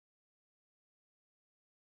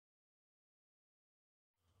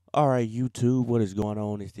All right, YouTube, what is going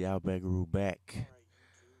on? It's the Outback Guru back.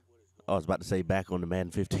 I was about to say back on the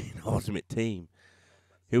Madden 15 Ultimate Team.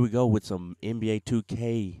 Here we go with some NBA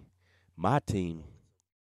 2K, my team.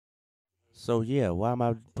 So yeah, why am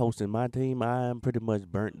I posting my team? I'm pretty much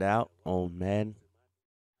burnt out on Madden.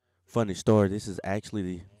 Funny story, this is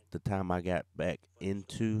actually the time I got back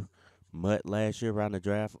into MUT last year around the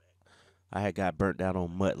draft. I had got burnt out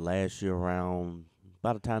on MUT last year around,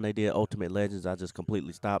 by the time they did Ultimate Legends, I just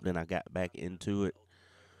completely stopped and I got back into it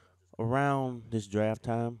around this draft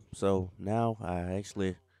time. So now I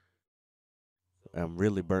actually am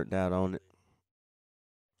really burnt out on it.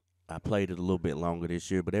 I played it a little bit longer this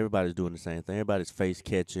year, but everybody's doing the same thing. Everybody's face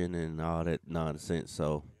catching and all that nonsense.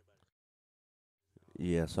 So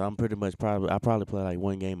yeah, so I'm pretty much I probably play like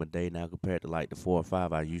one game a day now compared to like the 4 or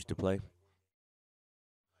 5 I used to play.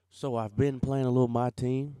 So I've been playing a little my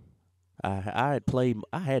team. I had played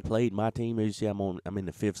my team. As you see, I'm in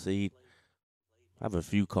the fifth seed. I have a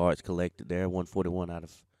few cards collected there, 141 out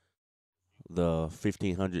of the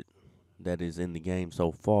 1500 that is in the game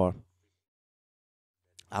so far.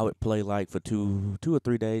 I would play like for 2 or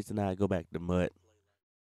 3 days, and I'd go back to mud,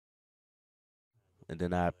 and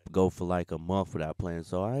then I go for like a month without playing.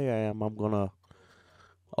 So I am. I'm gonna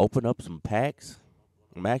open up some packs.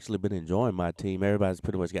 I'm actually been enjoying my team. Everybody's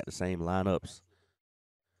pretty much got the same lineups.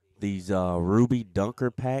 These Ruby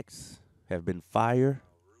Dunker packs have been fire.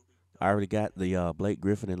 I already got the Blake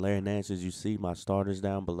Griffin and Larry Nance. As you see, my starters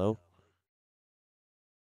down below.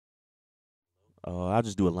 I'll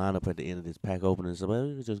just do a lineup at the end of this pack opening. So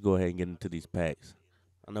let's just go ahead and get into these packs.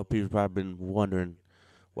 I know people probably been wondering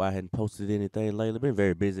why I hadn't posted anything lately. Been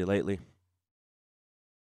very busy lately,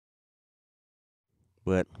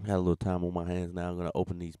 but had a little time on my hands now. I'm gonna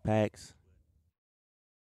open these packs.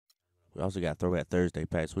 We also got Throwback Thursday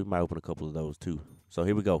packs. We might open a couple of those too. So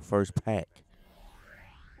here we go. First pack.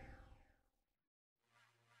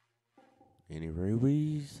 Any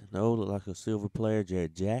rubies? No, look like a silver player,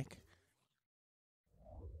 Jared Jack.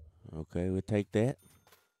 Okay, we'll take that.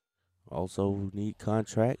 Also need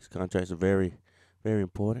contracts. Contracts are very, very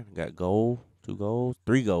important. Got gold, 2 golds,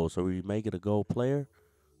 3 golds. So we make it a gold player.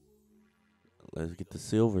 Let's get the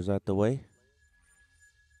silvers out the way.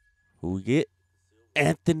 Who we get?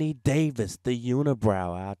 Anthony Davis, the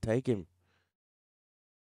unibrow. I'll take him.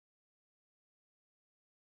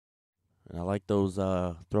 And I like those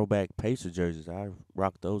throwback Pacer jerseys. I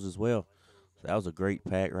rock those as well. So that was a great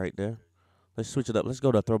pack right there. Let's switch it up. Let's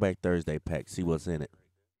go to a Throwback Thursday pack, see what's in it.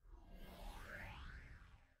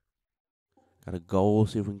 Got a gold,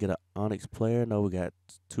 see if we can get an Onyx player. No, we got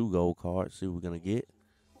 2 gold cards. See what we're going to get.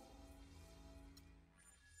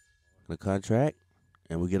 The contract.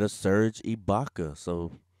 And we get a Serge Ibaka.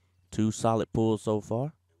 So 2 solid pulls so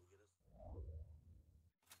far.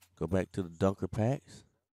 Go back to the Dunker packs.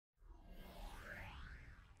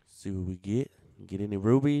 See what we get. Get any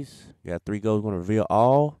rubies. Got 3 golds. Going to reveal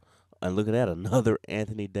all. And look at that, another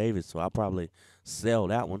Anthony Davis. So I'll probably sell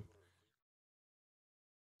that one.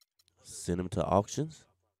 Send them to auctions.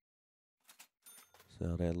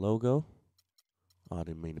 Sell that logo. Oh, I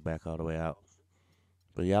didn't mean to back all the way out.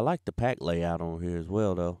 But yeah, I like the pack layout on here as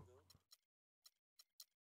well, though.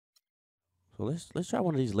 So let's try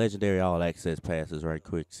one of these legendary all access passes right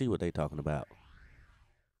quick. See what they talking about.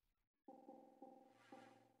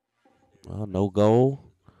 No goal.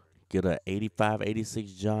 Get a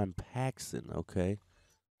 85-86 John Paxson. Okay.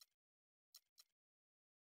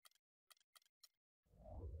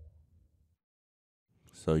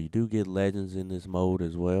 So you do get legends in this mode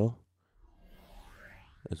as well.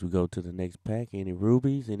 As we go to the next pack, any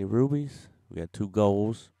rubies? Any rubies? We got 2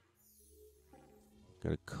 golds.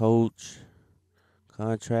 Got a coach,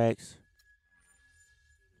 contracts.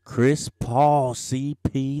 Chris Paul,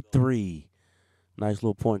 CP3. Nice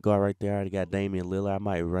little point guard right there. I already got Damian Lillard. I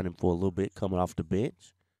might run him for a little bit coming off the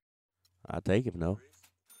bench. I'll take him, though.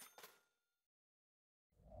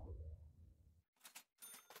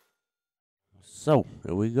 So,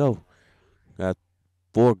 here we go. Got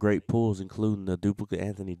 4 great pulls, including the duplicate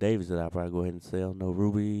Anthony Davis that I'll probably go ahead and sell. No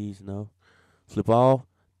rubies, no. Flip all.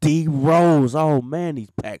 D Rose. Oh, man,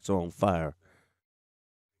 these packs are on fire.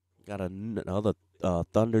 Got another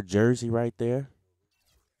Thunder jersey right there.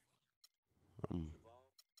 I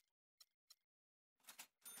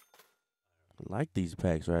like these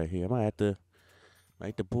packs right here. I might have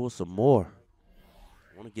to pull some more.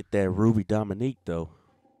 I want to get that Ruby Dominique though.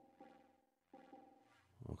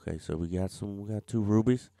 Okay, so we got 2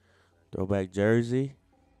 rubies. Throwback jersey.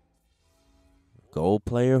 Gold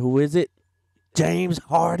player. Who is it? James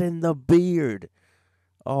Harden the Beard.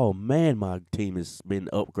 Oh man, my team has been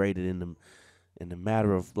upgraded in a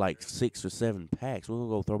matter of like 6 or 7 packs. We're going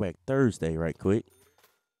to go Throwback Thursday right quick.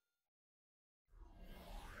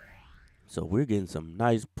 So we're getting some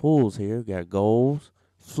nice pulls here. Got goals.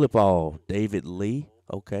 Flip all. David Lee.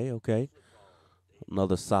 Okay.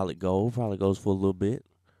 Another solid goal. Probably goes for a little bit.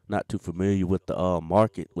 Not too familiar with the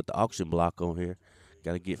market, with the auction block on here.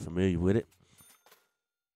 Got to get familiar with it.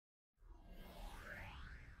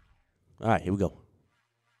 All right, here we go.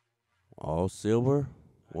 All silver,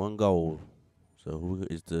 1 gold. So who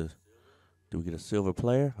is the? Do we get a silver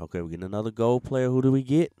player? Okay, we get another gold player. Who do we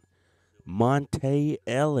get? Monte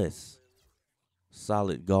Ellis.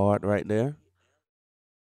 Solid guard right there.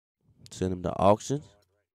 Send him to auction.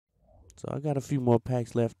 So I got a few more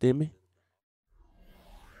packs left in me.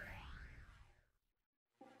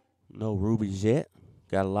 No rubies yet.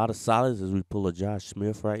 Got a lot of solids as we pull a Josh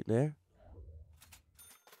Smith right there.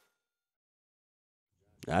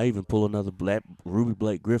 I even pull another black Ruby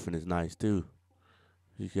Blake Griffin is nice too.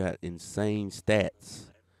 He's got insane stats.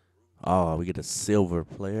 Oh, we get a silver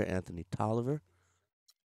player, Anthony Tolliver.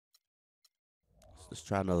 Let's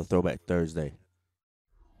try another Throwback Thursday.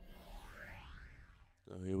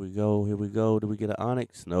 So here we go. Do we get an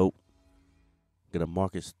Onyx? Nope. Get a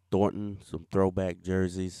Marcus Thornton, some throwback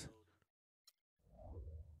jerseys.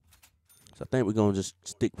 So I think we're going to just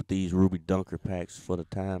stick with these Ruby Dunker packs for the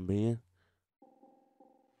time being.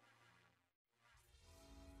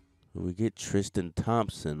 We get Tristan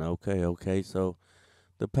Thompson. Okay. So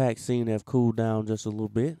the packs seem to have cooled down just a little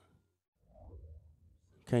bit.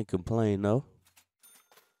 Can't complain, though.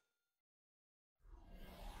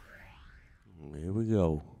 Here we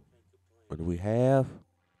go. What do we have?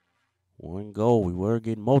 1 goal. We were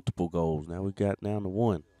getting multiple goals. Now we got down to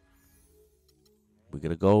 1. We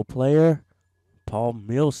get a gold player. Paul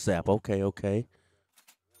Millsap. Okay.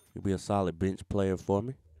 He'll be a solid bench player for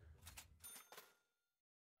me.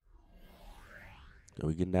 So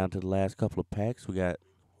we're getting down to the last couple of packs. We got,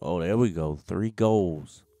 there we go. 3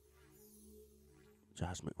 goals.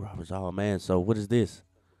 Josh McRoberts. Oh, man. So what is this?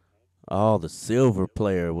 Oh, the silver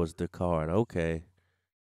player was the card. Okay.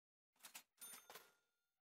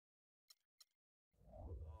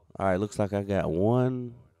 All right, looks like I got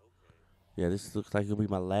 1. Yeah, this looks like it'll be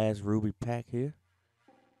my last Ruby pack here.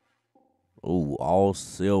 Ooh, all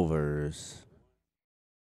silvers.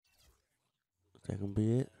 Is that going to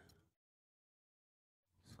be it?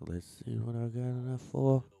 So let's see what I got enough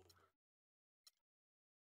for.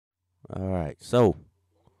 All right, so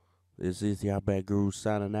this is the Outback Guru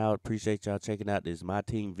signing out. Appreciate y'all checking out this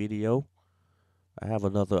Myteam video. I have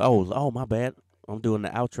another. Oh, my bad. I'm doing the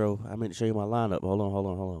outro. I meant to show you my lineup. Hold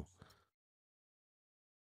on.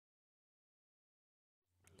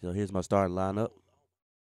 So here's my starting lineup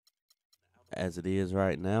as it is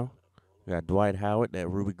right now. We got Dwight Howard, that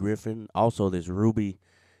Ruby Griffin. Also, this Ruby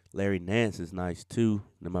Larry Nance is nice too.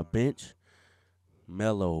 Then my bench,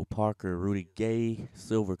 Mello, Parker, Rudy Gay,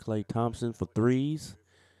 Silver Clay Thompson for 3s.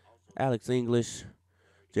 Alex English,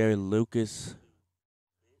 Jerry Lucas,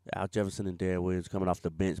 Al Jefferson, and Darren Williams coming off the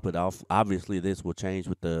bench. But obviously this will change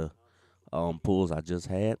with the pulls I just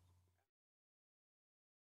had.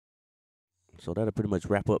 So that'll pretty much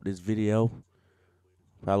wrap up this video.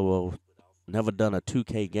 Probably will never done a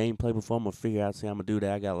 2K gameplay before. I'm going to figure out, see how I'm going to do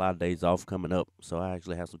that. I got a lot of days off coming up, so I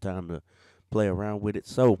actually have some time to play around with it.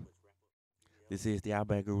 So this is the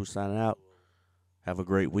Outback Guru signing out. Have a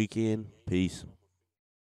great weekend. Peace.